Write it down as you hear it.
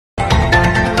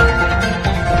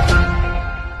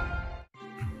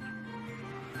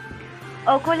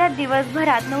अकोल्यात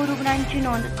दिवसभरात 9 रुग्णांची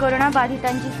नोंद. कोरोना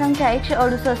बाधितांची संख्या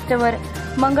 168 वर.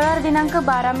 मंगळवार दिनांक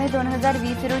 12 मे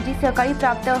 2020 रोजी सकाळी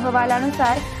प्राप्त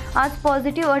अहवालानुसार आज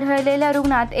पॉझिटिव्ह आढळलेल्या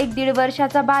रुग्णात एक 1.5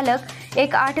 वर्षाचा बालक,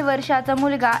 एक 8 वर्षाचा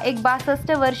मुलगा, एक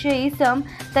 62 वर्षीय इसम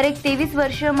तर एक 23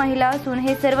 वर्षीय महिला असून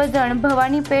हे सर्वजण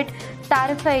भवानीपेठ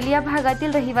तारफैल या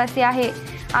भागातील रहिवासी आहे.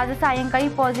 आज सायंकाळी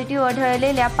पॉझिटिव्ह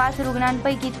आढळलेल्या 5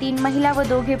 रुग्णांपैकी 3 महिला व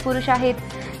 2 पुरुष आहेत.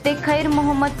 ते खैर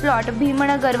मोहम्मद प्लॉट,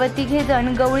 भीमनगर व 3 जण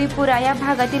गवळीपुरा या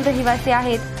भागातील रहिवासी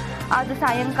आहेत. आज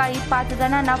सायंकाळी 5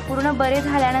 जणांना पूर्ण बरे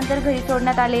झाल्यानंतर घरी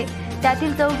सोडण्यात आले.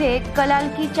 त्यातील 4 कलाल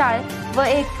की चाळ व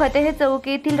 1 फतेह चौक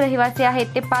येथील रहिवासी आहेत.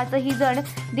 ते 5ही जण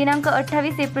दिनांक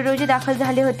 28 एप्रिल रोजी दाखल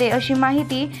झाले होते, अशी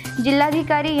माहिती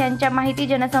जिल्हाधिकारी यांच्या माहिती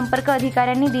जनसंपर्क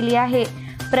अधिकाऱ्यांनी दिली आहे.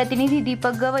 प्रतिनिधी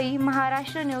दीपक गवई,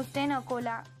 महाराष्ट्र न्यूज 10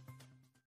 अकोला.